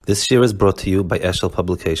This year is brought to you by Eshel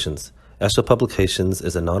Publications. Eshel Publications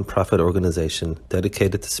is a non-profit organization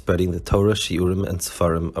dedicated to spreading the Torah, Shiurim, and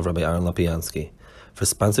Sefarim of Rabbi Aaron Lapiansky. For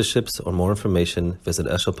sponsorships or more information, visit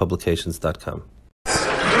eshelpublications.com. Good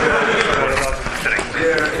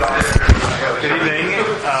evening.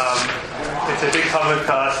 It's a big public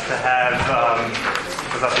to us to have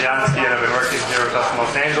Lapiansky, and I've been working here with us in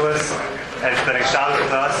Los Angeles and spending Shabbat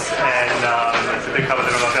with us, and it's a big cover that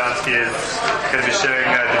Lapiansky is going to be sharing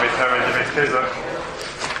Divrei Torah and Divrei Chizuk.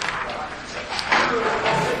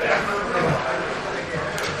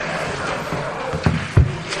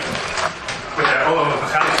 With that, all over the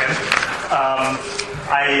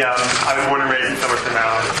I was born and raised in Silverton,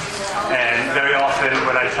 Maryland, and very often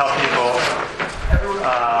when I tell people,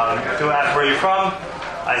 do I ask where you're from?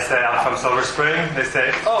 I say I'm from Silver Spring. They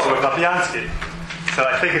say, oh, with Lapiansky. So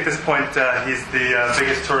I think at this point he's the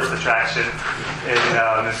biggest tourist attraction in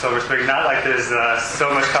Silver Spring. Not like there's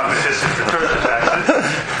so much competition for tourist attractions.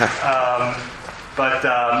 But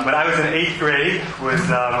when I was in 8th grade was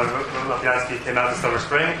when Lapiansky came out to Silver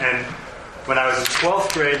Spring, and when I was in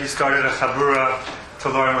 12th grade he started a chabura to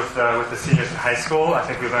learn with the seniors in high school. I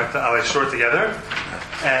think we learned the Alei Shor together.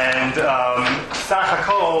 And Sach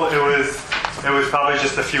HaKol, it was probably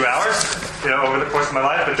just a few hours, over the course of my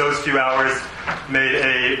life, but those few hours made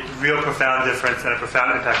a real profound difference and a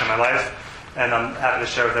profound impact on my life. And I'm happy to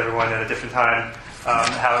share with everyone at a different time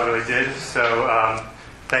how it really did. So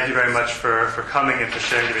thank you very much for coming and for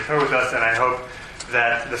sharing Divrei Torah with us, and I hope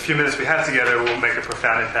that the few minutes we have together will make a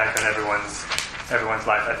profound impact on everyone's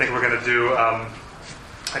life. I think we're going to do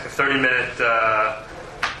like a 30-minute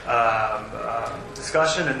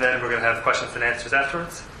discussion, and then we're going to have questions and answers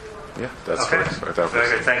afterwards. Yeah, that's okay. Right. Very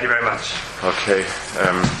good. Thank you very much. Okay.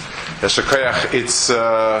 It's I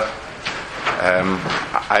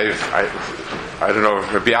don't know.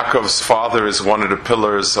 Rabbi Yaakov's father is one of the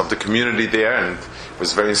pillars of the community there, and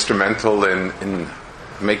was very instrumental in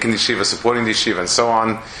making the yeshiva, supporting the yeshiva, and so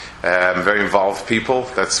on. Very involved people.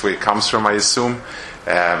 That's where it comes from, I assume.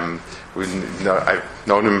 I've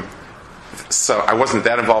known him. So I wasn't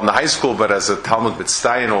that involved in the high school, but as a Talmud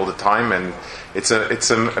B'tzayin all the time, and it's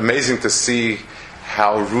amazing to see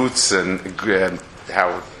how roots and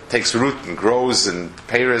how it takes root and grows in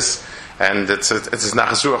Paris, and it's a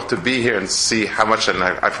nachas ruach to be here and see how much, and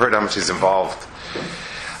I've heard how much he's involved.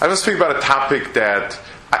 I want to speak about a topic that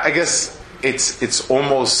I guess it's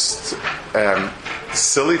almost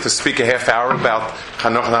silly to speak a half hour about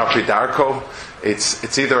Chanoch Na'ar Darko.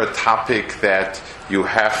 It's either a topic that you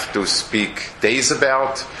have to speak days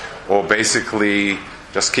about, or basically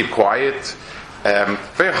just keep quiet.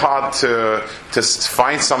 Very hard to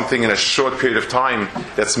find something in a short period of time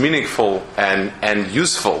that's meaningful and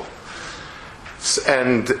useful.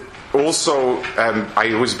 And also,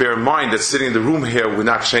 I always bear in mind that sitting in the room here, we're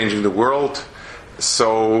not changing the world.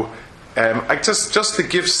 So, I just to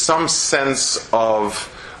give some sense of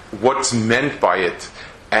what's meant by it.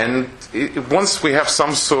 And once we have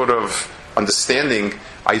some sort of understanding,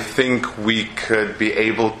 I think we could be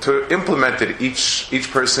able to implement it, each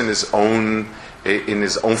person in his own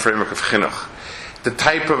framework of chinuch. The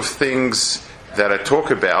type of things that I talk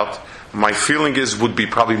about, my feeling is would be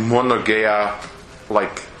probably more nogea,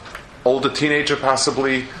 like older teenager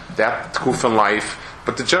possibly, that tkuf in life,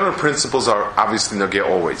 but the general principles are obviously nogea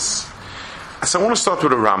always. So I want to start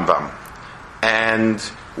with a Rambam and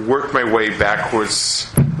work my way backwards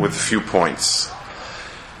with a few points.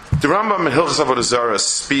 The Rambam in Hilchos Avodah Zarah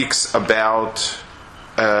speaks about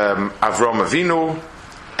Avram Avinu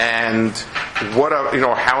and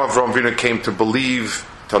how Avram Avinu came to believe,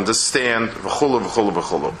 to understand, v'chulu, v'chulu,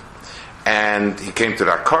 v'chulu. And he came to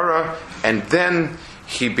the Akara, and then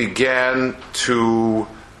he began to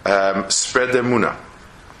spread the Emunah.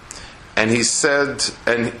 And he said,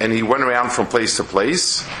 and he went around from place to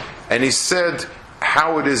place, and he said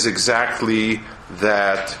how it is exactly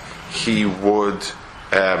that he would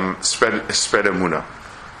spread Emunah.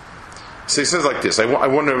 So he says like this. I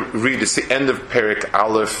want to read. It's the end of Perek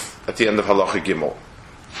Aleph, at the end of Halacha Gimel.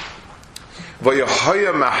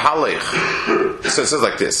 V'yohaya mahalech. So it says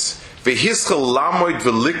like this. V'hischel lamoid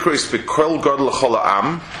v'likros b'kol gadol l'chol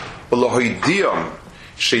ha'am v'lohoidiyam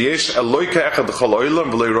sheyesh Eloka echad l'chol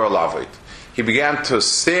ha'olam v'lo yirah l'avod. He began to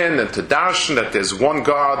stand and to darshan that there's one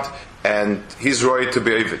God and He's roy to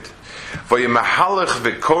be Ovid. V'yimahalech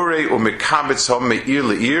v'korei u'mekabetz ha'om me'ir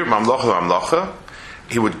le'ir mamlocha v'mamlocha.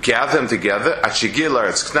 He would gather them together at Shigil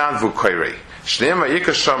Eretz Knan v'korei. Shneim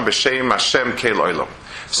ha'yikasham b'shem Hashem kel olam.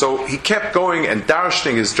 So he kept going and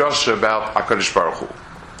darshaning his drasha about HaKadosh Baruch Hu.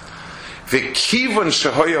 V'kivon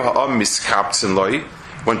shehoya ha'am miskabtzin loi,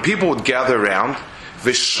 when people would gather around,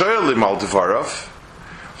 v'shoyelim al dvarav,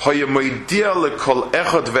 Hoya moidia lekol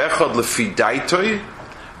echad ve'echad lefi daitoi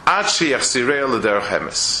ad sheyachzirei lederech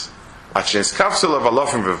emes. Ad sheyinskafsel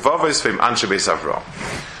avalofim v'vaves v'im anshe beis Avram.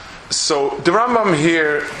 So the Rambam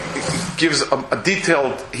here gives a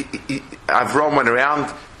detailed. Avram went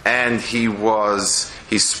around and he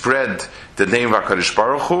spread the name of HaKadosh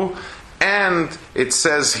Baruch Hu, and it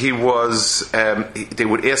says he was. They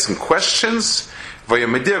would ask him questions. Now,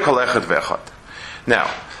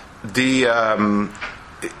 the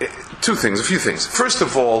a few things. First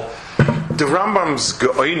of all, the Rambam's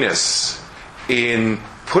geoines in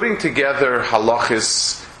putting together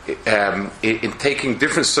halachis, in taking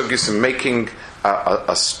different sugis and making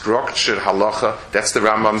a structured halacha, that's the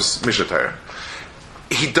Rambam's Mishnah Torah.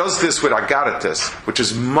 He does this with agaritas, which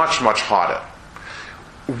is much, much harder.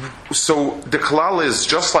 So the klal is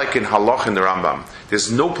just like in halach in the Rambam.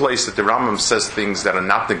 There's no place that the Rambam says things that are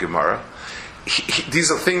not the Gemara.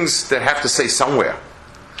 These are things that have to say somewhere.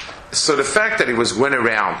 So the fact that he went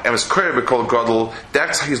around and was koyer b'kol gadol,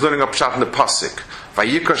 that's how he's learning up pshat in the pasuk.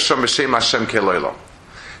 Vayikra Shem b'shem Hashem keloilo.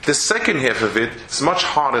 The second half of it is much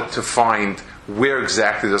harder to find. Where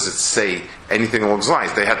exactly does it say anything along those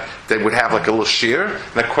lines? They would have like a little shir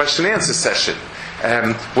and a question and answer session.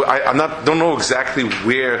 Don't know exactly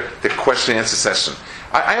where the question and answer session.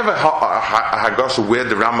 I have a hagosha where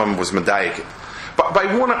the Rambam was medayik, but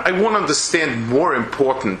I want to understand more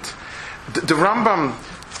important. The Rambam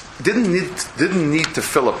didn't need to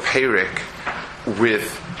fill a perek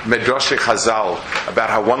with Medrash Chazal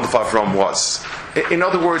about how wonderful Avram was. In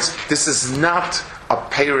other words, this is not a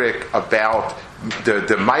perek about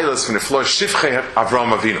the milas from the floor Shifchei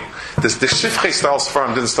Avram Avinu. The Shifchei style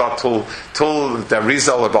farm didn't start till the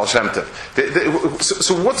Rizal or Baal Shem Tov.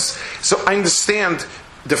 So I understand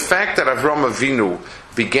the fact that Avram Avinu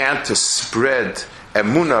began to spread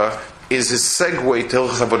Emunah is a segue to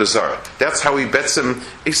Hilchos Avodah Zarah. That's how he bets him.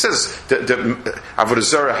 He says the Avodah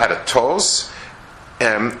Zarah had a tos,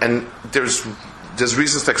 and there's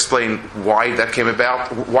reasons to explain why that came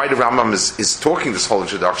about, why the Rambam is talking this whole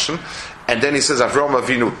introduction. And then he says Avram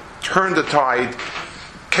Avinu turned the tide,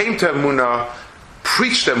 came to Emunah,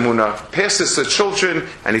 preached Emunah, passed this to children,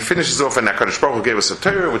 and he finishes off, and HaKadosh Baruch Hu gave us a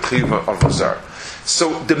Torah with Chiyuv of Azar.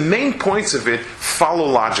 So the main points of it follow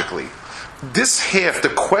logically. This half, the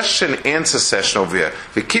question-answer session over here,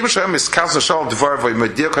 what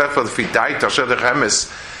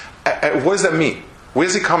does that mean?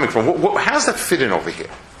 Where's he coming from? How does that fit in over here?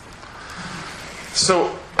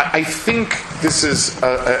 So I think this is.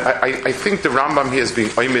 I think the Rambam here is being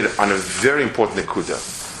oimid on a very important nekuda,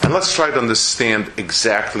 and let's try to understand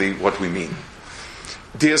exactly what we mean.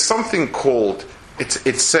 There's something called.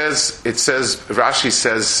 It says. Rashi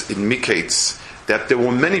says in Miketz that there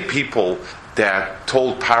were many people that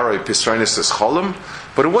told Paroi Pisronis as Cholim,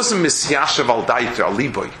 but it wasn't Misyashav al Daiter al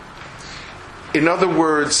Liboy. In other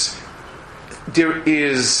words, there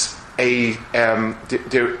is a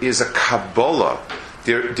Kabbalah.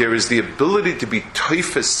 There is the ability to be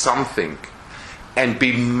toifes something and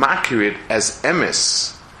be makir as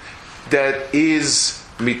emes that is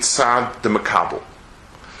mitzad the makabel.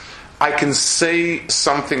 I can say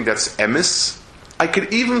something that's emes. I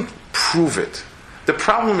could even prove it. The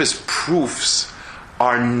problem is proofs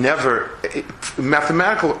are never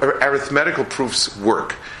mathematical or arithmetical proofs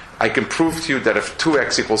work. I can prove to you that if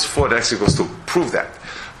 2x equals 4, x equals 2. Prove that.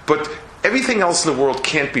 But everything else in the world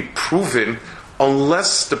can't be proven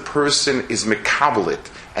unless the person is mekabel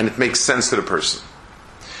it and it makes sense to the person.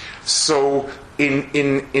 So in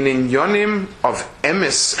inyonim of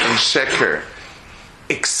emes and sheker,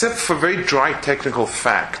 except for very dry technical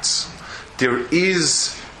facts, there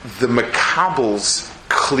is the mekabel's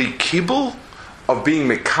kli kibul of being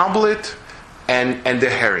mekabel it and the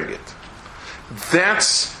herring it.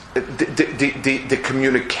 That's the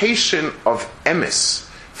communication of emes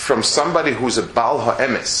from somebody who's a bal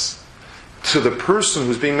ha-emes to the person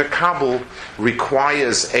who's being mekabel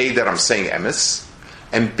requires A, that I'm saying emes,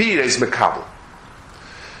 and B, that is mekabel.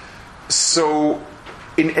 So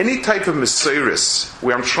in any type of mesiris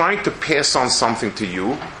where I'm trying to pass on something to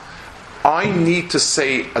you, I need to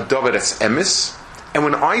say a davar that's emes, and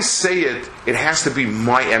when I say it, it has to be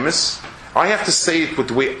my emes. I have to say it with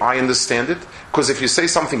the way I understand it, because if you say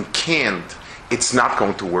something canned, it's not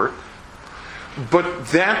going to work. But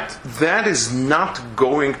that is not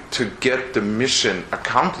going to get the mission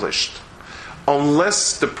accomplished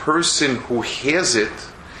unless the person who has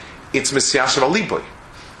it's Mesiashav Aliboy.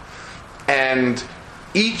 And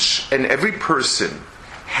each and every person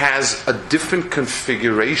has a different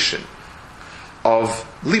configuration of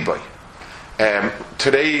Liboy.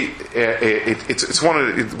 Today, it's one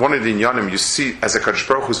of the inyanim you see as a Kadosh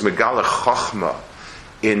Baruch Hu's megala chachma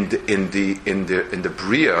in the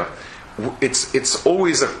Bria, it's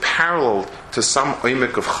always a parallel to some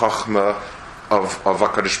oimek of Chachma of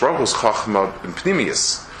HaKadosh Baruch Hu's Chachma in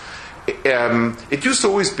Pnimius. It used to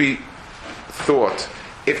always be thought,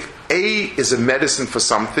 if A is a medicine for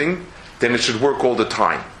something, then it should work all the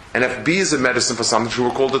time. And if B is a medicine for something, it should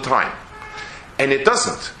work all the time. And it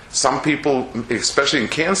doesn't. Some people, especially in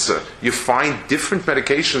cancer, you find different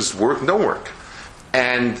medications work, don't work.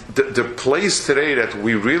 And the place today that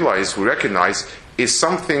we recognize, is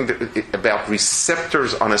something about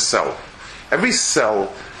receptors on a cell. Every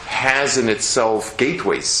cell has in itself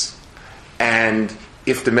gateways. And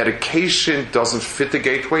if the medication doesn't fit the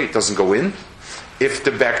gateway, it doesn't go in. If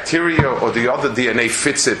the bacteria or the other DNA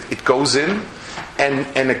fits it, it goes in.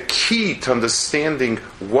 And a key to understanding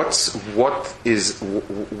what is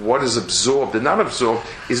absorbed and not absorbed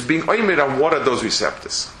is being oimed on what are those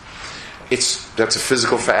receptors. That's a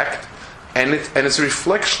physical fact, and it's a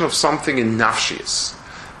reflection of something in nafshis,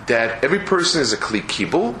 that every person is a kli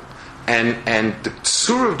kibul, and the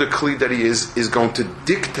tzur of the kli that he is going to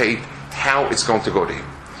dictate how it's going to go to him.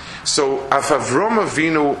 So Avram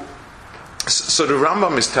Avinu, so the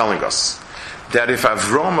Rambam is telling us that if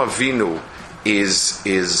Avram Avinu is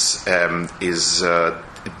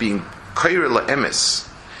being kair le'emes,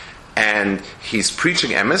 and he's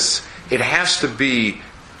preaching emes, it has to be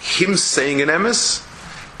him saying an emes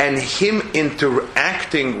and him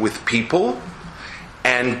interacting with people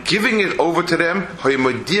and giving it over to them.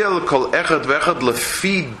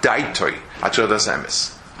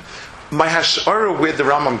 My hashara, where the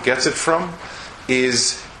Rambam gets it from,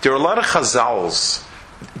 is there are a lot of chazals.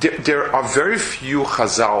 There are very few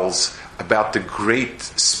chazals about the great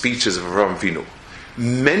speeches of Avraham Avinu.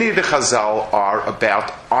 Many of the chazal are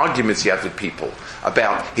about arguments he had with people.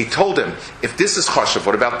 He told them, if this is chashav,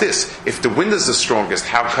 what about this? If the wind is the strongest,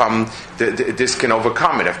 how come this can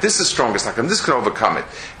overcome it? If this is strongest, how come this can overcome it?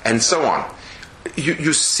 And so on.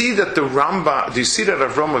 You see that you see that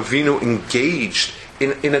Avraham Avinu engaged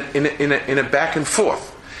in a back and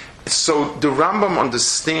forth. So the Rambam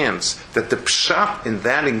understands that the pshat in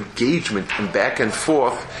that engagement and back and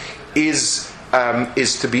forth is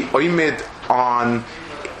to be oimed on.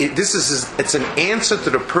 It's an answer to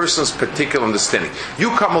the person's particular understanding.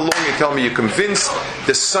 You come along and tell me you're convinced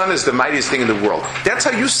the sun is the mightiest thing in the world. That's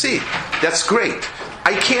how you see it. That's great.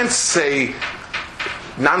 I can't say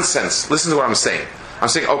nonsense. Listen to what I'm saying. I'm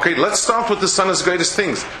saying, okay, let's start with the sun is the greatest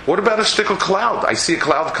things. What about a shtickle cloud? I see a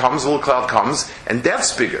cloud comes, a little cloud comes, and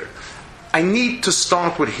that's bigger. I need to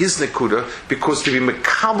start with his nekuda, because to be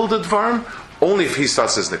mekabel the dvarim, only if he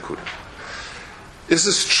starts his nekuda. This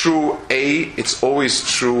is true. It's always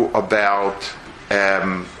true about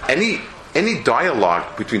any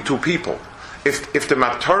dialogue between two people. If the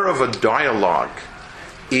matter of a dialogue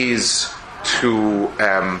is to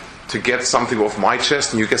get something off my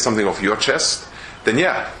chest and you get something off your chest, then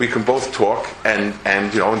yeah, we can both talk and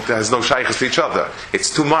there's no shaykhs to each other. It's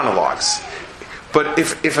two monologues. But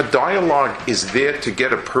if a dialogue is there to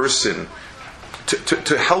get a person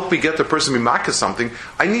to help me get the person to be makah something,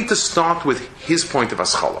 I need to start with his point of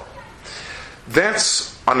aschala.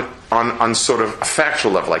 That's on sort of a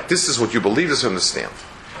factual level, like this is what you believe, this is what you understand.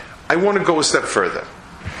 I want to go a step further.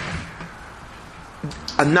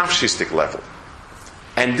 A nafshistic level.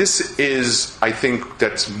 And this is, I think,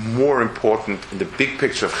 that's more important in the big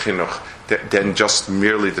picture of chinuch than just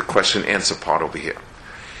merely the question answer part over here.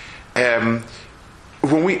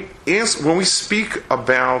 When we speak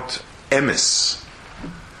about emes,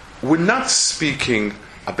 we're not speaking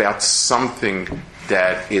about something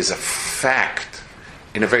that is a fact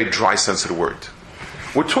in a very dry sense of the word.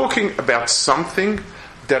 We're talking about something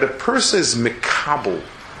that a person is mekabel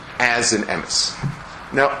as an emes.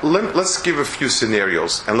 Now, let's give a few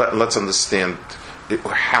scenarios and let's understand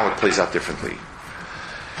how it plays out differently.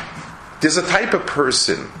 There's a type of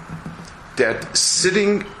person that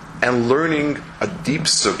sitting and learning a deep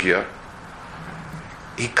sugya,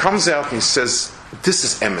 he comes out and he says, this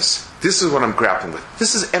is emes. This is what I'm grappling with.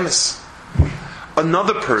 This is emes.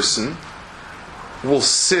 Another person will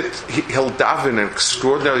sit, he'll daven an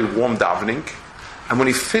extraordinarily warm davening, and when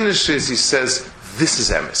he finishes, he says, this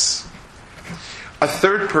is emes. A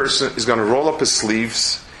third person is going to roll up his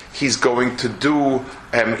sleeves. He's going to do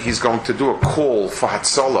a call for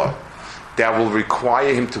Hatzalah that will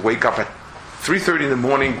require him to wake up at 3:30 in the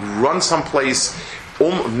morning, run someplace,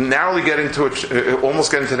 narrowly get into it,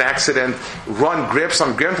 almost get into an accident, grab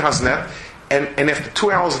some Hasnet, and after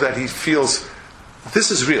 2 hours of that, he feels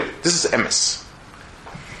this is real. This is emes.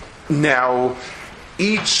 Now,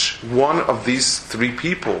 each one of these three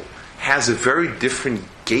people has a very different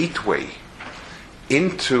gateway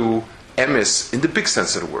into emes in the big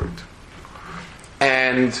sense of the word.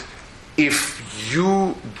 And if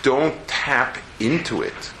you don't tap into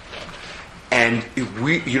it, and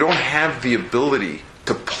you don't have the ability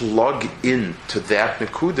to plug in to that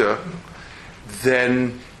Nakuda,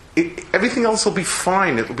 then everything else will be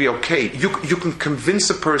fine. It'll be okay. You can convince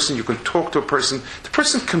a person, you can talk to a person. The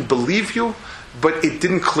person can believe you, but it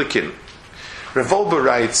didn't click in. Rav Wolbe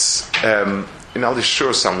writes in Ali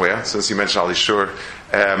Shur somewhere, since you mentioned Ali Shur,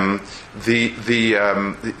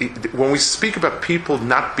 when we speak about people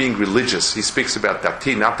not being religious, he speaks about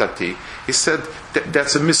dati, not dati. He said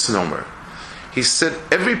that's a misnomer. He said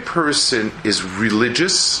every person is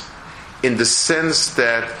religious in the sense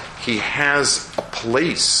that he has a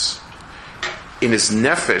place in his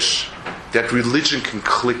nefesh that religion can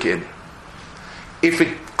click in. If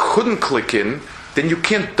it couldn't click in, then you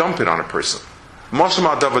can't dump it on a person.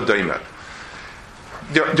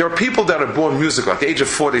 There are people that are born musical. At the age of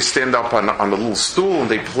 4, they stand up on a little stool and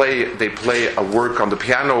they play a work on the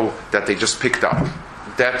piano that they just picked up.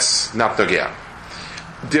 That's not Nogea.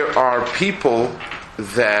 There are people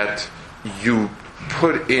that you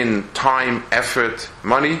put in time, effort,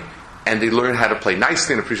 money, and they learn how to play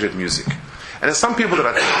nicely and appreciate music. And there's some people that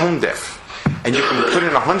are tone deaf, and you can put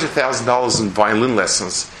in $100,000 in violin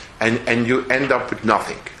lessons, and you end up with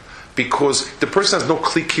nothing. Because the person has no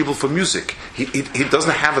kli kibul for music. He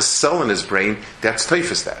doesn't have a cell in his brain that's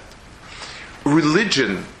teifes that.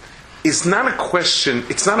 Religion is not a question,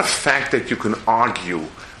 it's not a fact that you can argue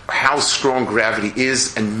how strong gravity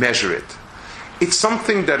is and measure it. It's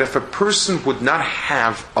something that if a person would not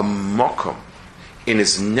have a makom in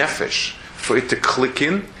his nefesh for it to click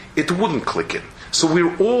in, it wouldn't click in. So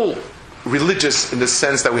we're all religious in the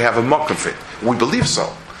sense that we have a makom for it. We believe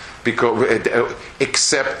so. Because,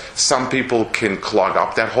 except some people can clog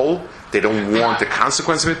up that hole. They don't want the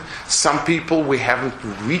consequence of it. Some people, we haven't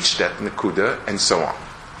reached that nekuda, and so on.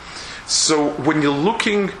 So when you're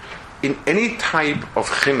looking in any type of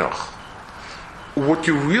chinuch, what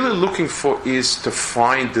you're really looking for is to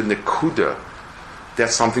find the nekuda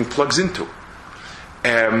that something plugs into.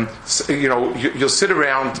 You'll sit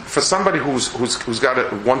around, for somebody who's got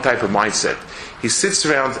one type of mindset, he sits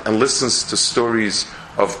around and listens to stories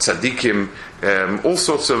of tzaddikim, all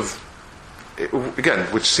sorts of, again,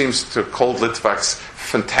 which seems to Cold Litvak's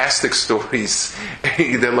fantastic stories.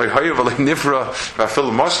 They're like nifra,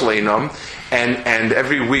 and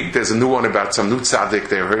every week there's a new one about some new tzaddik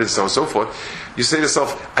they heard, and so on and so forth. You say to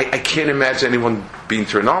yourself, I can't imagine anyone being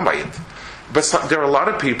turned on by it. But there are a lot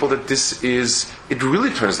of people that it really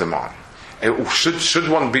turns them on. Should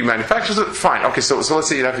one be manufactured? Fine. Okay, so let's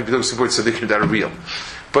say you have to be doing support tzaddikim that are real.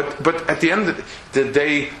 But at the end of the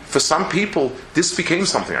day, for some people, this became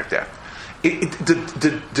something like that.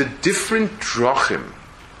 The different drachim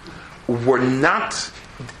were not,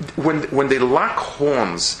 when they lock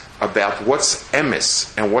horns about what's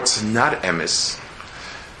emes and what's not emes,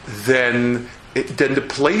 then the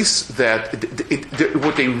place that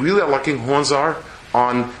what they really are locking horns are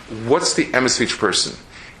on what's the emes for each person.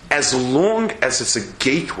 As long as it's a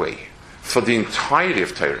gateway for the entirety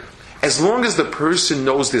of Torah, as long as the person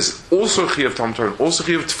knows there's also chiyuv Talmud Torah, also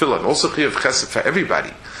chiyuv tefillah, and also chiyuv chesed for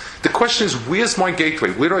everybody, the question is, where's my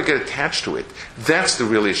gateway? Where do I get attached to it? That's the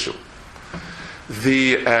real issue.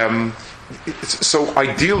 So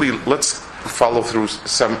ideally, let's follow through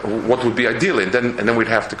what would be ideal, and then we'd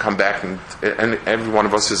have to come back, and every one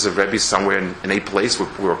of us is a Rebbe somewhere in a place where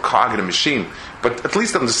we're a cog in a machine, but at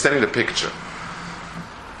least understanding the picture.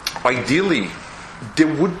 Ideally, there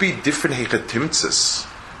would be different hechatimtzes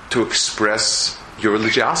to express your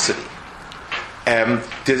religiosity.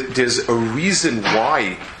 There's a reason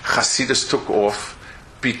why Hasidus took off,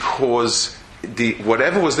 because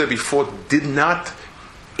whatever was there before did not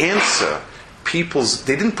answer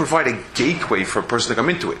they didn't provide a gateway for a person to come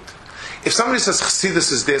into it. If somebody says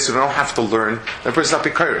Chassidus is there so they don't have to learn, then the person's not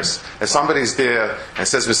Pekaris. If somebody's there and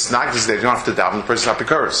says Misnagd is there, you don't have to daven, the person's not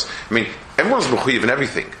Pekaris. I mean, everyone's mechuyev and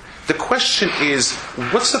everything. The question is,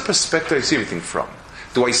 what's the perspective I see everything from?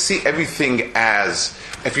 Do I see everything as,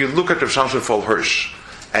 if you look at Rav Shamshon Hirsch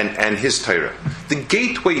and his Torah, the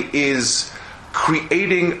gateway is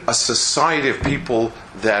creating a society of people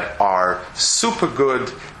that are super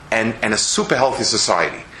good and a super healthy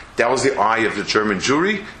society. That was the eye of the German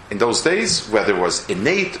Jewry in those days, whether it was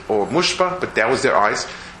innate or mushpa, but that was their eyes,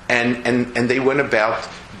 and they went about.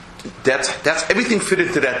 That's everything fit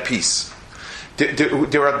into that piece.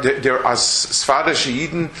 There are Sfardish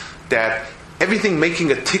Yidden that everything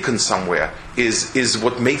making a tikkun somewhere is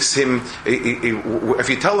what makes him. If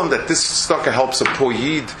you tell him that this tzedakah helps a poor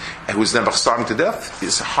yid who's never starving to death,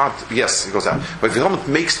 it's hard. Yes, he goes out. But if you tell him it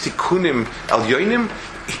makes tikkunim el yoinim,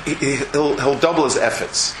 he'll double his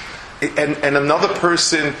efforts. And another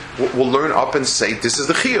person will learn up and say, "This is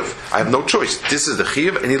the chiyuv. I have no choice. This is the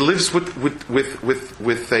chiyuv," and he lives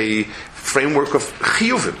with a framework of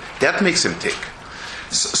chiyuvim that makes him tick.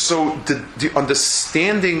 So the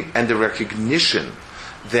understanding and the recognition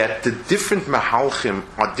that the different mahalchim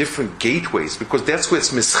are different gateways, because that's where it's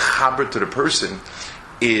mischaber to the person,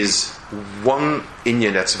 is one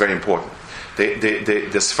inyan that's very important.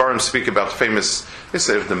 The Sfarim speak about famous, they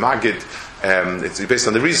say of the Magid. It's based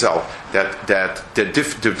on the Rizal that the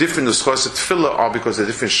different nuschos of tefillah are because they're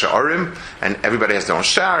different sha'arim, and everybody has their own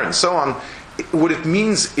sha'ar and so on. What it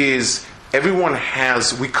means is everyone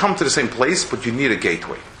we come to the same place, but you need a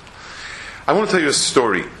gateway. I want to tell you a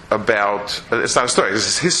story about, it's not a story, this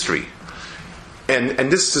is history.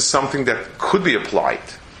 And this is something that could be applied.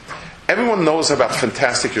 Everyone knows how about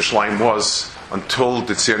fantastic Yerushalayim was until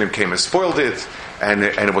the Tzionim came and spoiled it. And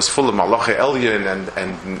it was full of Malachi Elyon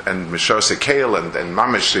and Mishar Sekeil and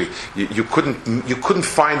Mamish. You couldn't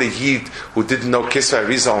find a Yid who didn't know Kisvei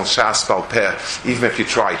Rizal and Shas Bal Peh, even if you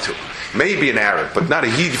tried to. Maybe an Arab, but not a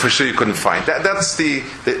Yid for sure you couldn't find.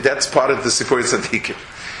 That's part of the Sipur Tzadikim.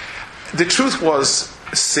 The truth was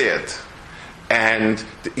sad, and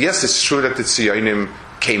yes, it's true that the Tzionim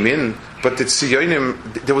came in, but the Tzionim,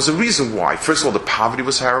 there was a reason why. First of all, the poverty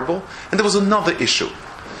was horrible, and there was another issue.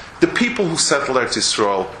 The people who settled Eretz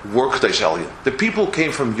Yisrael were K'desh Elyon. The people who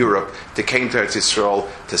came from Europe, they came to Eretz Yisrael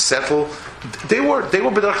to settle. They were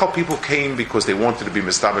B'derech Kol people came because they wanted to be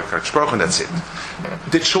Mistabek HaKadosh, and that's it.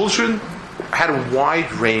 The children had a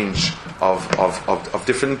wide range of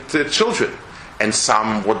different children, and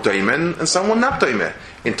some were doimen and some were not doimen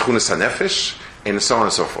in Tchunas HaNefesh, and so on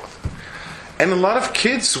and so forth. And a lot of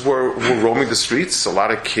kids were roaming the streets. A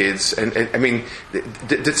lot of kids, and I mean, the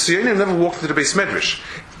Tzionim never walked into the Beis Medrash.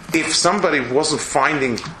 If somebody wasn't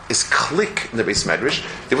finding his clique in the Beis Medrash,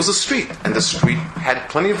 there was a street, and the street had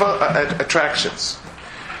plenty of attractions.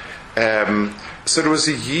 So there was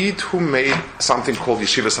a Yid who made something called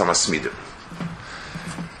Yeshivas HaMasmidim.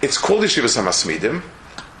 It's called Yeshivas HaMasmidim.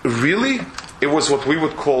 Really, it was what we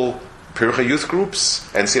would call Pircha youth groups,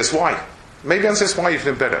 NCSY. Maybe NCSY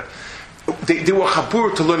even better. They were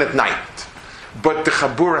Chabur to learn at night, but the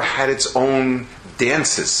Chabur had its own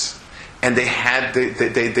dances. And they had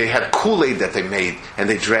Kool-Aid that they made, and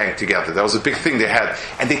they drank together. That was a big thing they had.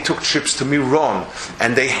 And they took trips to Miron,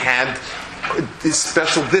 and they had this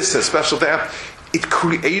special this, a special that. It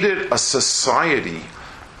created a society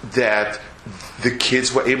that the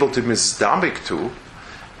kids were able to misdabik to,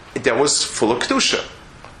 that was full of kedusha.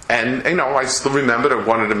 And I still remember that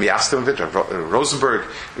one of the Miastovich, Rosenberg,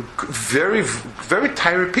 very, very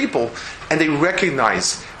tired people, and they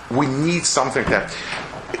recognized we need something like that.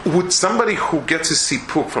 Would somebody who gets to see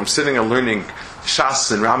Puk from sitting and learning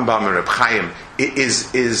Shas and Rambam and Reb Chaim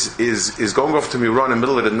is going off to Miron in the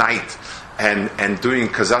middle of the night and doing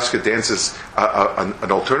Kazashka dances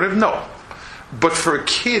an alternative? No. But for a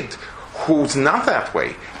kid who's not that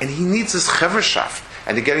way, and he needs this chevershaft,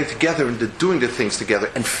 and they're getting together and they're doing the things together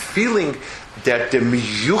and feeling that they're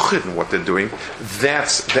miyuchid in what they're doing, that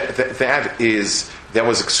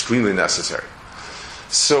was extremely necessary.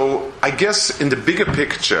 So I guess in the bigger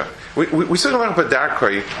picture, we say about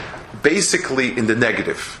Badarkoi basically in the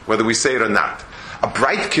negative, whether we say it or not. A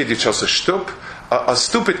bright kid, you're supposed to shtup. A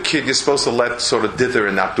stupid kid, you're supposed to let sort of dither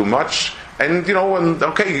and not do much. And, you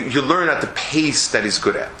learn at the pace that he's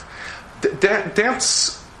good at.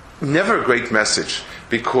 That's never a great message,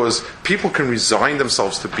 because people can resign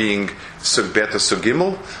themselves to being sugbet or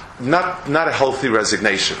sugimel, not a healthy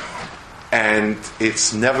resignation. And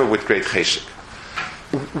it's never with great cheshik.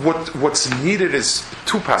 What's needed is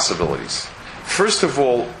two possibilities. First of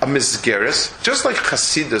all, a misgeres, just like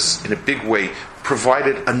Hasidus in a big way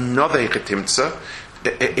provided another Hechetimtza.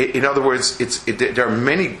 In other words, there are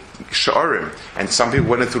many sha'arim, and some people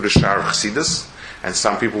went through the sha'ar of Hasidus, and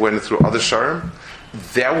some people went through other sha'arim.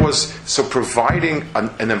 There was, so providing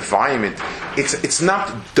an environment. It's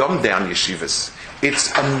not dumbed down yeshivas.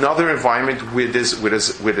 It's another environment where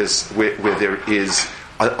there is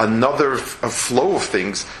another flow of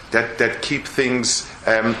things that keep things,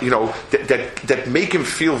 that make him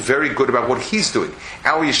feel very good about what he's doing.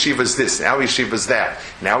 Our yeshiva is this, our yeshiva is that.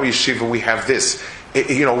 In our yeshiva we have this.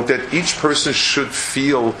 That each person should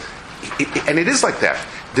feel, and it is like that.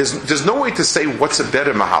 There's no way to say what's a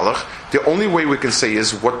better mahalach. The only way we can say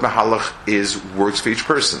is what mahalach works for each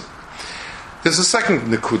person. There's a second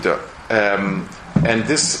nekuda, and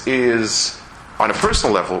this is on a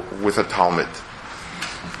personal level with a Talmud.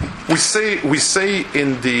 We say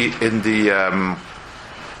in the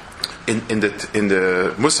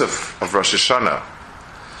Musaf of Rosh Hashanah.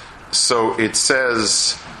 So it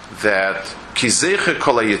says that Ki zeicha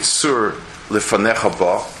kol hayitzur lefanecha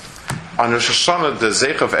ba. On Rosh Hashanah, the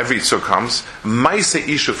zeich of every yitzur comes. Ma'aseh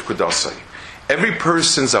ishuv kudasai. Every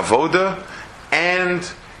person's avoda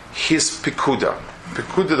and his pikuda.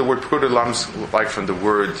 Pikuda, the word pikuda comes like from the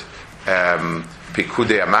word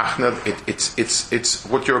pikude amachna. It's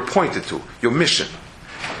what you're appointed to, your mission.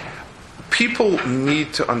 People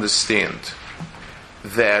need to understand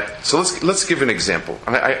that. So let's give an example.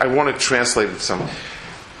 I want to translate it some.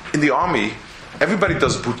 In the army, everybody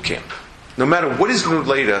does boot camp. No matter what he's going to do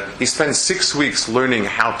later, he spends 6 weeks learning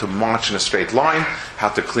how to march in a straight line, how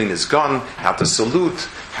to clean his gun, how to salute,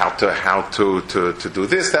 how to do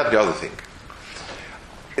this, that, the other thing.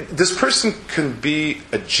 This person can be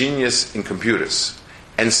a genius in computers,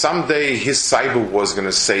 and someday his cyber war is going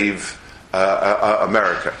to save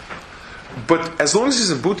America. But as long as he's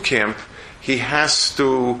in boot camp, he's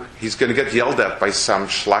going to get yelled at by some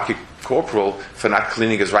schlocky corporal for not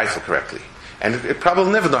cleaning his rifle correctly. And it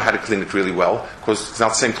probably never know how to clean it really well, because it's not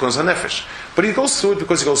the same cleanse on nefesh. But he goes through it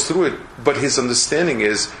because he goes through it, but his understanding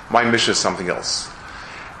is, my mission is something else.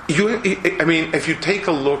 If you take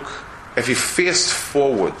a look, if you fast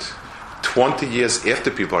forward 20 years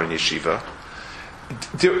after people are in yeshiva,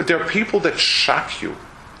 there are people that shock you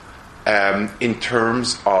in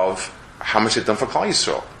terms of how much they've done for Klal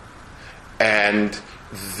Yisrael. And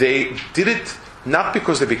they did it not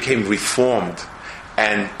because they became reformed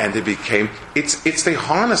and they became, they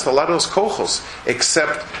harnessed a lot of those kochos,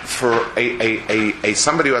 except for a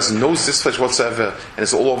somebody who has no zisflesh whatsoever and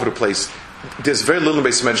is all over the place. There's very little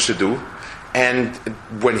base managed to do. And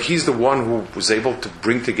when he's the one who was able to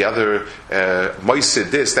bring together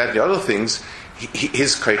Moised, this, that, and the other things,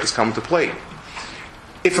 his kochos come to play.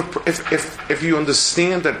 If you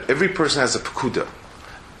understand that every person has a pekuda,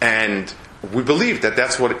 and we believe that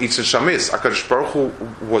that's what each neshama is. HaKadosh Baruch Hu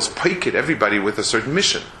was paiked everybody with a certain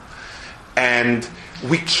mission. And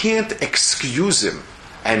we can't excuse him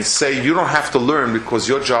and say, you don't have to learn because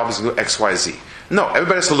your job is to do X, Y, Z. No,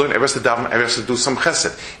 everybody has to learn, everybody has to daven, everybody has to do some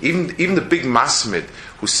chesed. Even the big masmid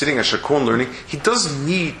who's sitting at Shakon learning, he does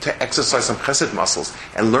need to exercise some chesed muscles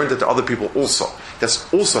and learn that to other people also.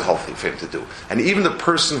 That's also healthy for him to do. And even the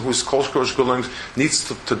person who's kol shkosh learning needs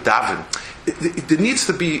to daven. There needs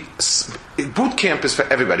to be, boot camp is for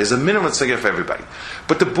everybody. There's a minimum tzegah for everybody.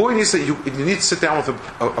 But the boy needs you need to sit down with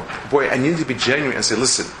a boy and you need to be genuine and say,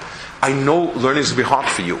 listen, I know learning is going to be hard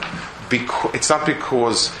for you. It's not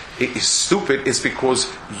because it's stupid, it's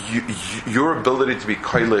because your ability to be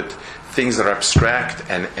koilet things that are abstract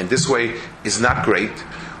and this way is not great.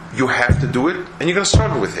 You have to do it and you're going to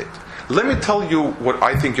struggle with it. Let me tell you what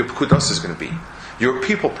I think your pekudas is going to be. You're a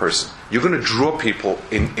people person. You're going to draw people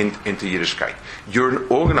into Yiddishkeit. You're an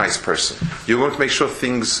organized person. You're going to make sure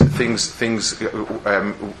things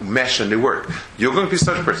mesh and they work. You're going to be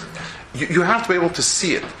such a person. You have to be able to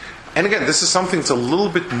see it. And again, this is something that's a little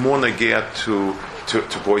bit more negate to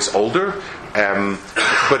boys older.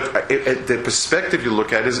 But the perspective you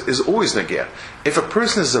look at is always negate. If a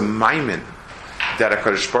person is a maimin that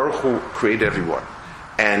HaKadosh Baruch Hu created everyone,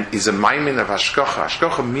 and is a maimin of hashgacha.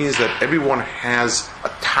 Hashgacha means that everyone has a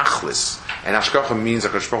tachlis, and hashgacha means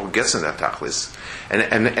that HaKadosh Baruch Hu gets in that tachlis.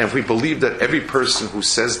 And if we believe that every person who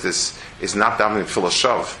says this is not davening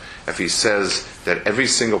filashav, if he says that every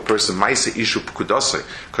single person ma'aseh ishu pekudasei,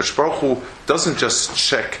 HaKadosh Baruch Hu doesn't just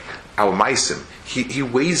check our ma'asim, he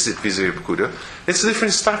weighs it vis-a-vis pekuda. It's a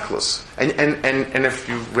different staklos. And if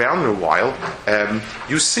you round a while,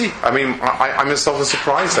 you see. I myself was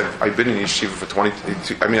surprised. I've been in yeshiva for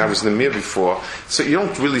 22. I was in the mir before, so you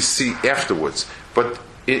don't really see afterwards. But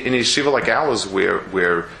in a yeshiva like ours,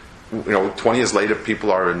 where 20 years later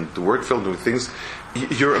people are in the work field doing things,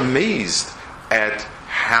 you're amazed at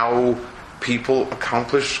how people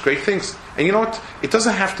accomplish great things. And you know what? It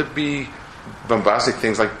doesn't have to be bombastic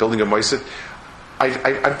things like building a moised.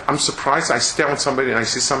 I'm surprised. I sit down with somebody and I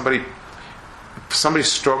see somebody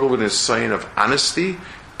struggle with a sign of honesty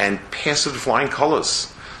and pass it with flying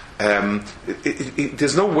colors.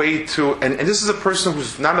 There's no way to, and this is a person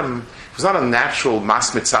who's not a natural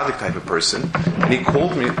mas mitzadik type of person. And he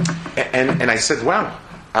called me, and I said, "Wow,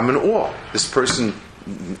 I'm in awe. This person,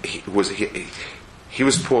 he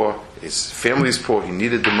was poor. His family is poor. He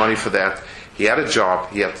needed the money for that. He had a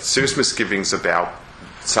job. He had serious misgivings about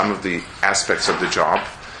some of the aspects of the job.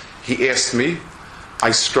 He asked me.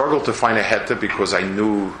 I struggled to find a heta because I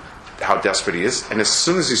knew how desperate he is. And as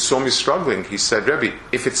soon as he saw me struggling, he said, Rebbe,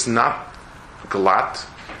 if it's not galat,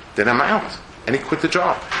 then I'm out. and he quit the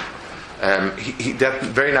job. That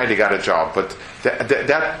very night he got a job, but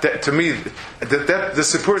that to me, the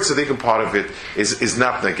support tzaddikim part of it is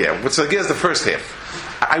not nageh. What's nageh is the first half.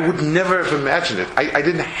 I would never have imagined it. I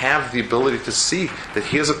didn't have the ability to see that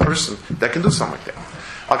here's a person that can do something like that.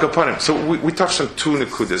 I'll go upon him. So we touched on two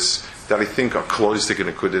nekudas that I think are close to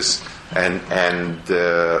nekudas, and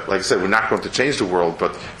like I said, we're not going to change the world,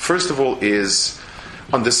 but first of all is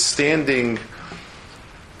understanding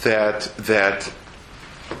that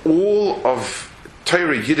all of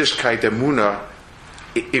Torah, Yiddishkeit, Emunah,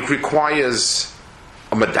 it requires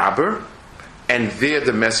a medaber, and there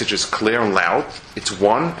the message is clear and loud. It's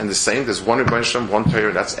one and the same. There's one Rebbeinu Shalom, one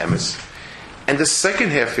Torah, that's emes. And the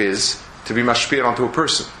second half is to be mashpir onto a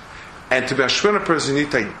person. And to be mashpir on a person, you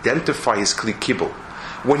need to identify his kli kibul.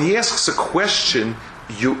 When he asks a question,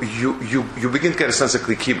 you begin to get a sense of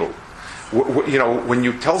kli kibul. When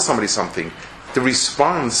you tell somebody something, the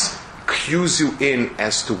response cues you in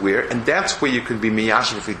as to where, and that's where you can be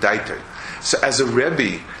miyashiv lifidaita. So as a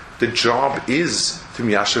Rebbe, the job is to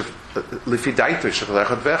miyashiv lifidaita shekol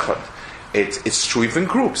echad ve'echad. It's true even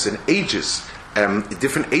groups and ages.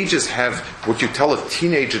 Different ages have what you tell a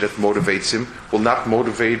teenager that motivates him will not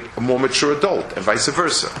motivate a more mature adult, and vice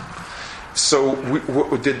versa. So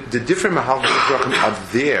the different mahalchim are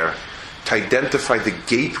there to identify the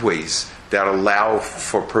gateways that allow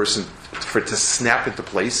for a person for it to snap into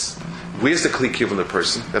place. Where's the kli kibul in the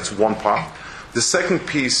person? That's one part. The second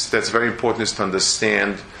piece that's very important is to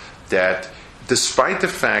understand that despite the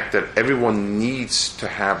fact that everyone needs to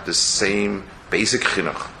have the same basic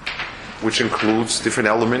chinuch, which includes different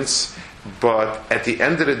elements, but at the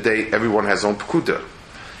end of the day, everyone has own pekuda.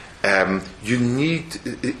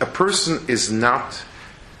 A person is not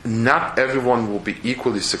everyone will be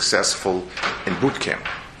equally successful in boot camp.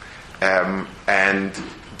 And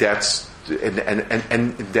that's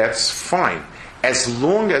fine, as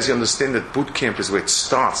long as you understand that boot camp is where it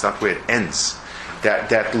starts, not where it ends.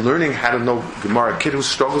 That learning how to know Gemara, a kid who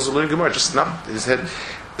struggles to learn Gemara, just not his head.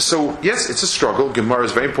 So yes, it's a struggle. Gemara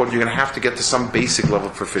is very important. You're going to have to get to some basic level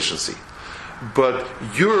of proficiency, but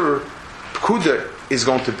your pekuda is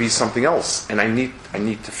going to be something else, and I need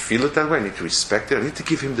to feel it that way. I need to respect it. I need to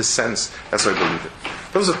give him the sense. That's why I believe it.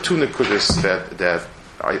 Those are two nekudas that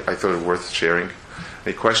I thought were worth sharing.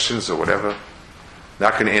 Any questions or whatever?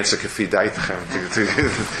 Not going to answer kafi daitchem.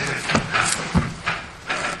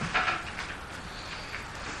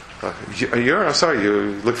 I'm sorry,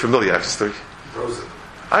 you look familiar. Rosen.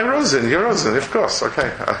 I'm Rosen. You're Rosen, of course.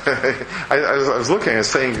 Okay. I was looking and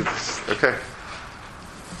saying, okay.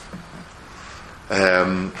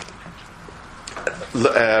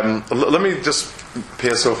 Let me just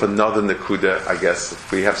pass off another nekuda, I guess,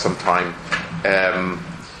 if we have some time.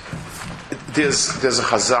 There's a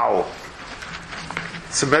Chazal.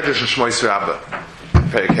 It's a Medrash in Shmois Rabbah.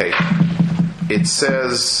 Okay. It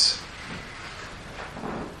says,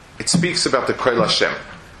 it speaks about the Koil Hashem.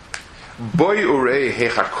 Boy urei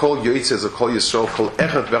hecha kol yoytzes a kol Yisrael kol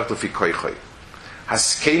echad vert lefi koichoi.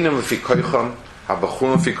 Haskenim lefi koichon,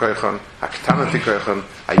 habachunim lefi koichon, haktanim lefi koichon,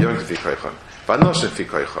 hayoim lefi koichon, vanosh lefi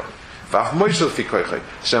koichon, v'af Moshe lefi koichoi,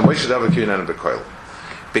 shem Moshe davar kiyinan bekoil.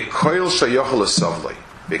 Bekoil shayochel esovloi,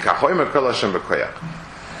 bekahoim akol Hashem bekoyach.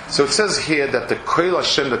 So it says here that the Koil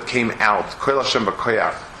Hashem that came out, Koil Hashem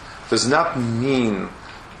bekoyach, does not mean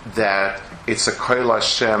that it's a Koil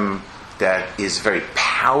Hashem that is very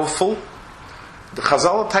powerful. The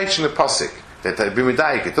Chazal teach in the pasuk that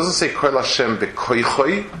it doesn't say Koil Hashem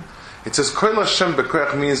bekoichoi. It says Koil Hashem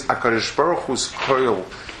bekoich means HaKadosh Baruch Hu's Koil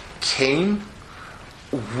came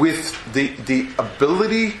with the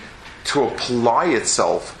ability to apply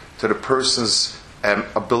itself to the person's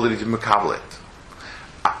ability to makabel it.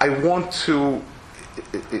 I want to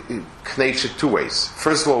connect it two ways.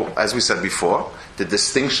 First of all, as we said before, the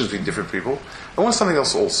distinctions between different people. I want something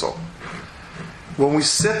else also. When we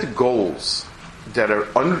set goals that are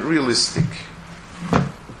unrealistic,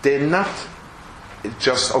 they're not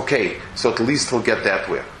just, okay, so at least he'll get that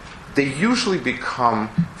way. They usually become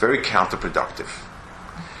very counterproductive.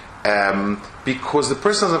 Because the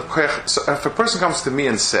person doesn't have, so if a person comes to me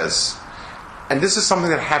and says, and this is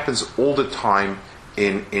something that happens all the time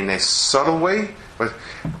in a subtle way, but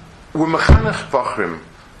we're mechanech bachrim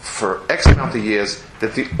for X amount of years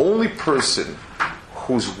that the only person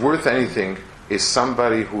who's worth anything is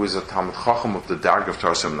somebody who is a Talmid Chacham of the Darg of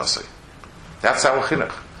Torah Nasai. That's our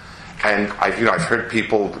chinuch. And I've heard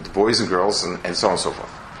people, boys and girls, and so on and so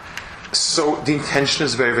forth. So the intention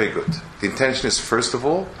is very, very good. The intention is, first of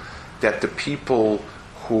all, that the people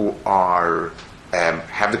who are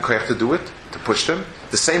have the koyach to do it, to push them.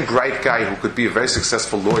 The same bright guy who could be a very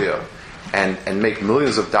successful lawyer and make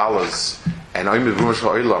millions of dollars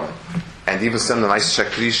and even send a nice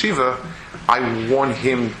check to the yeshiva, I want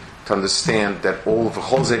him to understand that all of the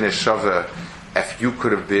whole Zayin Shava, if you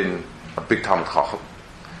could have been a big Talmud Chacham.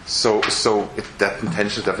 So that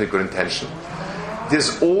intention is definitely a good intention.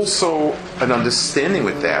 There's also an understanding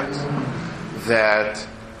with that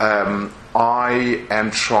I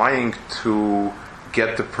am trying to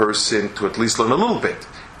get the person to at least learn a little bit.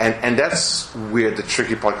 And that's where the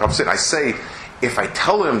tricky part comes in. I say, if I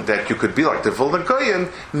tell him that you could be like the Vilna Goyen,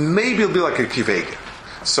 maybe he'll be like a Kivega.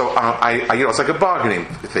 So it's like a bargaining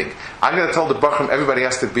thing. I'm going to tell the Bachram everybody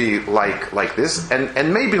has to be like this,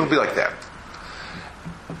 and maybe he'll be like that.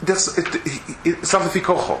 That's it's not the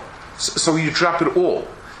fikocho. So you drop it all.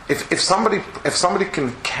 If somebody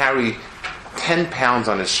can carry 10 pounds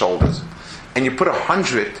on his shoulders, and you put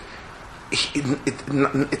 100,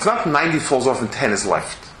 it's not 90 falls off and 10 is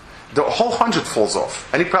left. The whole 100 falls off,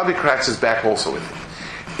 and he probably cracks his back also with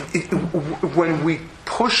it. When we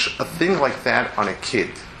push a thing like that on a kid,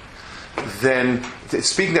 then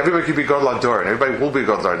speaking, everybody could be God Lador, and everybody will be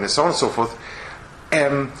God Lador, and so on and so forth.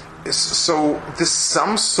 So there's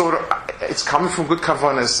some sort of, it's coming from good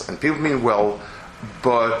kavanas, and people mean well,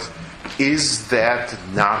 but is that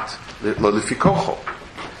not lolifikocho?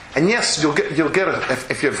 And yes, you'll get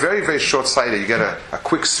if you're very, very short-sighted, you get a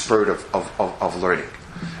quick spurt of learning.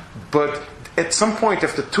 But at some point,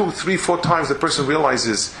 after 2, 3, 4 times, the person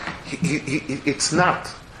realizes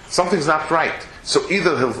something's not right. So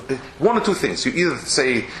either one or two things. You either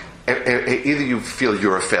say, either you feel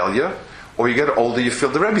you're a failure, or you get older, you feel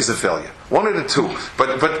the Rebbe's a failure. One of the two.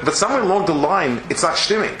 But somewhere along the line, it's not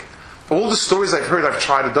stimming. All the stories I've heard, I've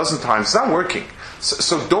tried a dozen times, it's not working.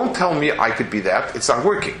 So don't tell me I could be that. It's not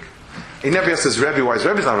working. He never asks his Rebbe why his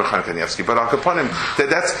Rebbe's not Rechon Kanievsky, but I'll upon him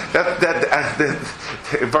that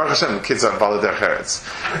Baruch Hashem, kids are Balader Heretz.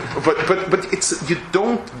 But it's, you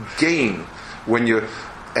don't gain when you.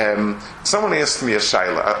 Someone asked me a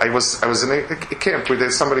shaila. I was in a camp where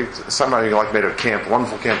there's somebody like made a camp,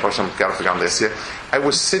 wonderful camp. Hashem Garfigan this year. I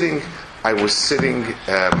was sitting.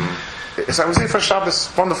 So I was there for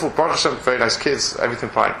Shabbos. Wonderful, Baruch Hashem, very nice kids, everything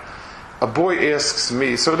fine. A boy asks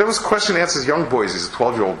me, so there was a question and answers, young boys, he's a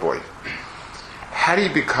 12-year-old boy. How do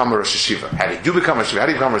you become a Rosh Hashiva? How do you become a Rosh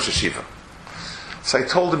Hashiva? So I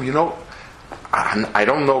told him, I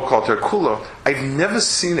don't know Kol Ter Kula. I've never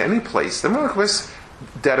seen any place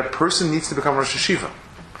that a person needs to become a Rosh Hashiva.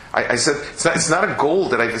 I said, it's not a goal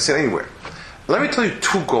that I've seen anywhere. Let me tell you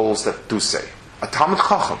 2 goals that do say. A Talmud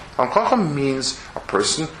Chacham. Talmud Chacham means a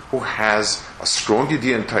person who has a strong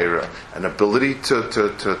Yediyah in Torah, an ability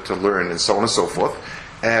to learn, and so on and so forth.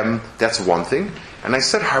 That's one thing. And I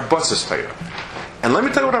said Harbatzas Torah. And let me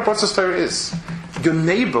tell you what Harbatzas Torah is. Your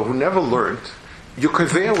neighbor who never learned, you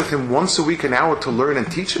convey with him once a week, an hour to learn and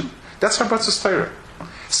teach him. That's Harbatzas Torah.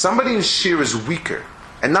 Somebody in Shir is weaker,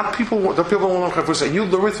 and not people won't learn Chavrusa, and you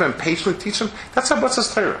learn with them and patiently teach them. That's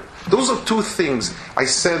Harbatzas Torah. Those are 2 things. I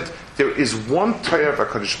said there is one Torah of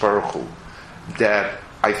HaKadosh Baruch Hu that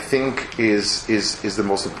I think is the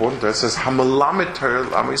most important. It says Hamalamed Torah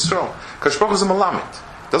L'Am Yisrael. HaKadosh Baruch Hu is a Malamed.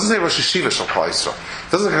 It doesn't say Rosh Hashiva Shel Klal Yisrael.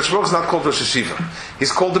 HaKadosh Baruch Hu is not called Rosh Hashiva.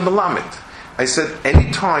 He's called the Malamed. I said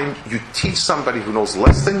anytime you teach somebody who knows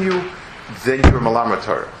less than you, then you're a Malamed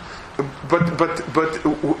Torah. But I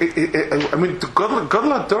mean, the Gadol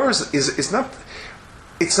Hador is not.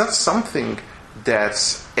 It's not something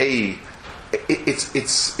that's It's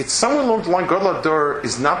somewhere along the line. Gadol Hador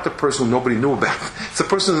is not the person who nobody knew about. It's the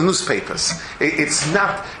person in the newspapers. It's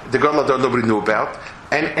not the Gadol Hador nobody knew about,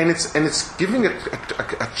 and it's giving a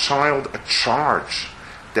child a charge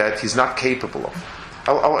that he's not capable of.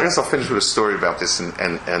 I guess I'll finish with a story about this.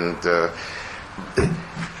 And there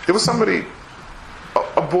was somebody.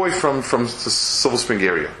 A boy from the Silver Spring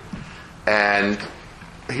area, and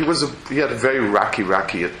he had a very rocky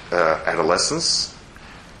adolescence,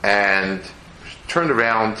 and turned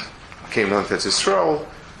around, came to Eretz Yisrael,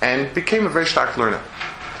 and became a very stark learner,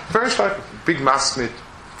 very stark, big masmid,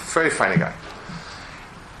 very fine guy.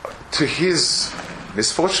 To his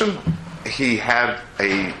misfortune, he had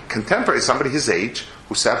a contemporary, somebody his age,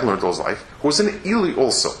 who sat and learned all his life, who was an Ili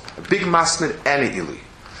also, a big masmid and an Ili,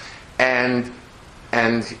 and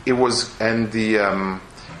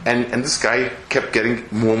this guy kept getting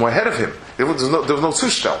more and more ahead of him. There was no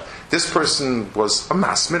zushtel. This person was a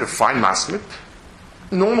masmid, a fine masmid,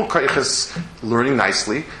 normal kayches, learning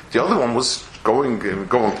nicely. The other one was going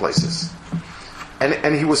places,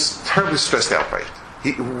 and he was terribly stressed out by it.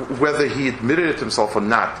 Whether he admitted it himself or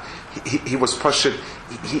not, he was pushed.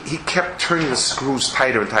 He kept turning the screws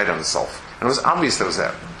tighter and tighter on himself, and it was obvious that was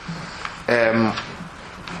that.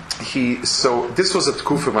 So this was at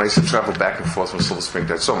Kufa when I used to travel back and forth from Silver Spring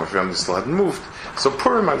to Eretz. My family still hadn't moved. So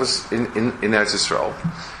Purim, I was in Eretz Yisrael,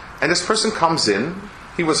 and this person comes in.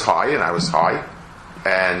 He was high and I was high,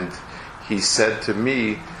 and he said to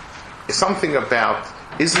me something about,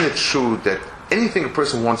 isn't it true that anything a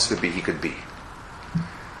person wants to be, he could be?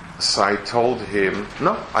 So I told him,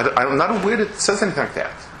 no, I'm not aware that it says anything like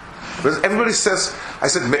that. Because everybody says, I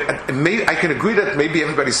said, I can agree that maybe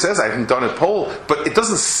everybody says, I haven't done a poll, but it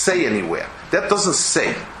doesn't say anywhere. That doesn't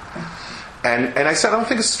say. And I said, I don't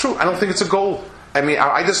think it's true. I don't think it's a goal. I mean,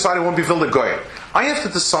 I decided I won't be Vilna Goyen. I have to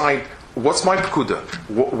decide what's my pekuda,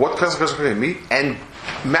 what can me, and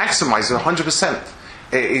maximize it 100%.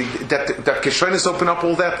 That Kishonis open up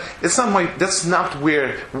all that. That's not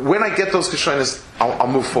where, when I get those Kishonis, I'll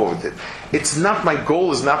move forward with it. It's not, my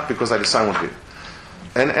goal is not because I decide I want to be.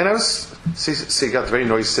 And I was, so he got very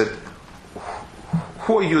noisy, he said,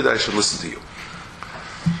 who are you that I should listen to you?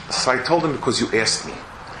 So I told him, because you asked me.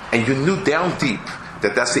 And you knew down deep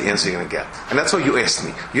that that's the answer you're going to get. And that's why you asked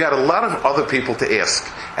me. You had a lot of other people to ask.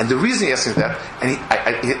 And the reason he asked me that, and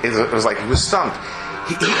it was like, he was stunned.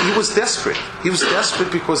 He was desperate. He was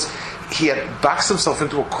desperate because he had boxed himself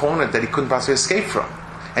into a corner that he couldn't possibly escape from.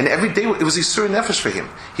 And every day, it was Yisur Nefesh for him.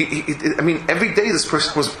 Every day this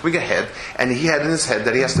person was moving ahead, and he had in his head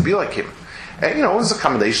that he has to be like him. And, it was a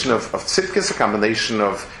combination of tzidkis, a combination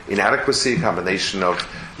of inadequacy, a combination of,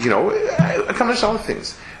 a combination of other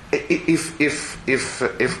things.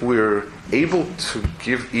 If we're able to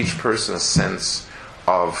give each person a sense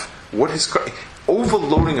of what is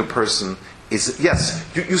overloading a person is, yes,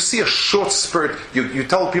 you see a short spurt. You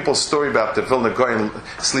tell people a story about the Vilna Goyen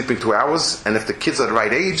sleeping 2 hours, and if the kids are the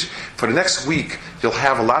right age, for the next week you'll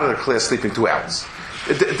have a lot of the class sleeping 2 hours.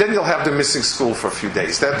 Then you'll have them missing school for a few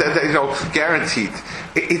days. That guaranteed.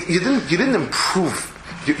 You didn't improve.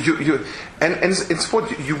 And it's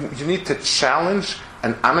what you need to challenge,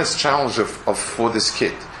 an honest challenge of for this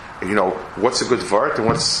kid. What's a good word and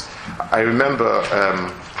what's. I remember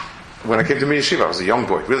when I came to Yeshiva, I was a young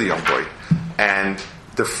boy, really young boy. And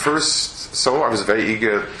I was very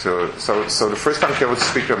eager to. So the first time I came with the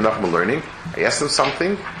speaker of Nachum Learning, I asked him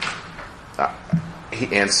something. He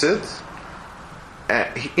answered.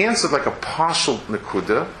 He answered like a partial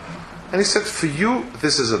nekuda, and he said, "For you,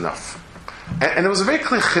 this is enough." And it was a very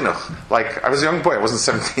clear chinuch. Like, I was a young boy, I wasn't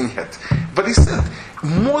 17 yet. But he said,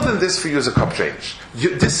 more than this for you is a cup change.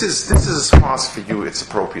 This is as far as for you it's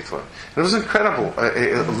appropriate for. And it was incredible,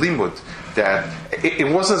 limud, that it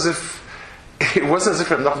wasn't as if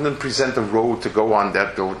Nothing didn't present a road to go on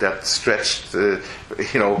that stretched, into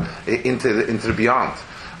the beyond.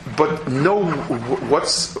 But know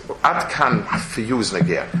what's adkan for you is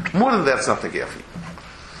negea. More than that's not negea for you.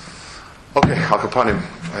 Okay, Al Kapanim.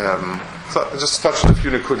 So I just touched a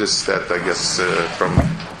few nekudas that I guess from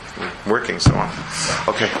working so on.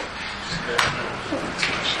 Okay.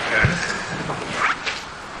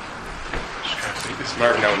 It's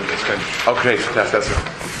Mark now in the discussion. Okay, that's it.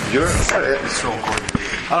 You're you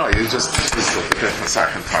just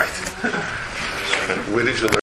sorry, I'm tight. Where did you learn?